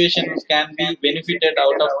situation can be benefited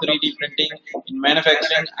out of 3D printing in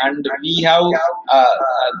manufacturing. And we have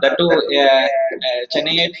that too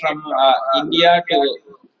Chennai from India to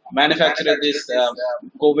manufacture this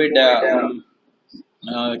COVID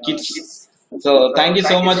kits. So thank you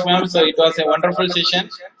so much, ma'am. So it was a wonderful session.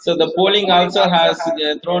 So the polling also has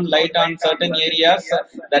thrown light on certain areas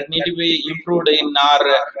that need to be improved in our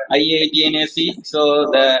IEI TNSC.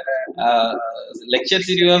 So the lecture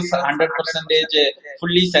series was 100%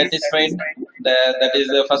 fully satisfied. That is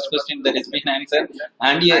the first question that has been answered.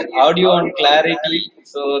 And audio and clarity,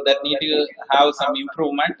 so that need to have some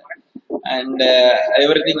improvement. And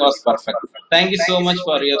everything was perfect. Thank you so much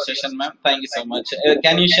for your session, ma'am. Thank you so much.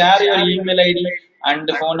 Can you share your email ID and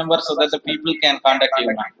the phone number so that the people can contact you,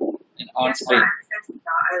 ma'am, on screen?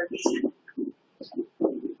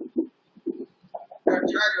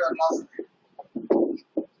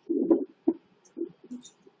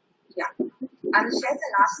 Yeah, I will share the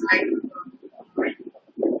last slide.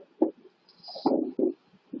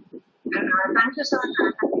 Thank you, sir.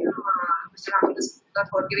 Thank you, Mr. Ramakrisna,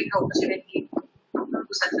 for giving the opportunity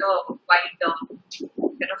to such a wide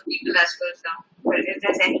set of people as well. But if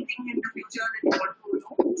there's anything in the future that you want to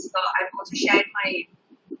know, I've also shared my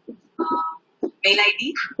mail ID.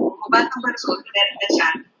 Mobile number is also there in the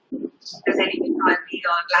chat. If there's anything, I'll be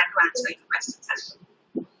glad to answer your questions as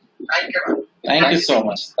well. Thank you. Thank you so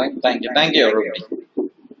much. Thank you, everybody.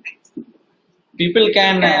 People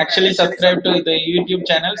can actually subscribe to the YouTube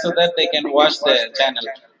channel so that they can watch the channel.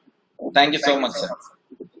 Thank you so much, sir.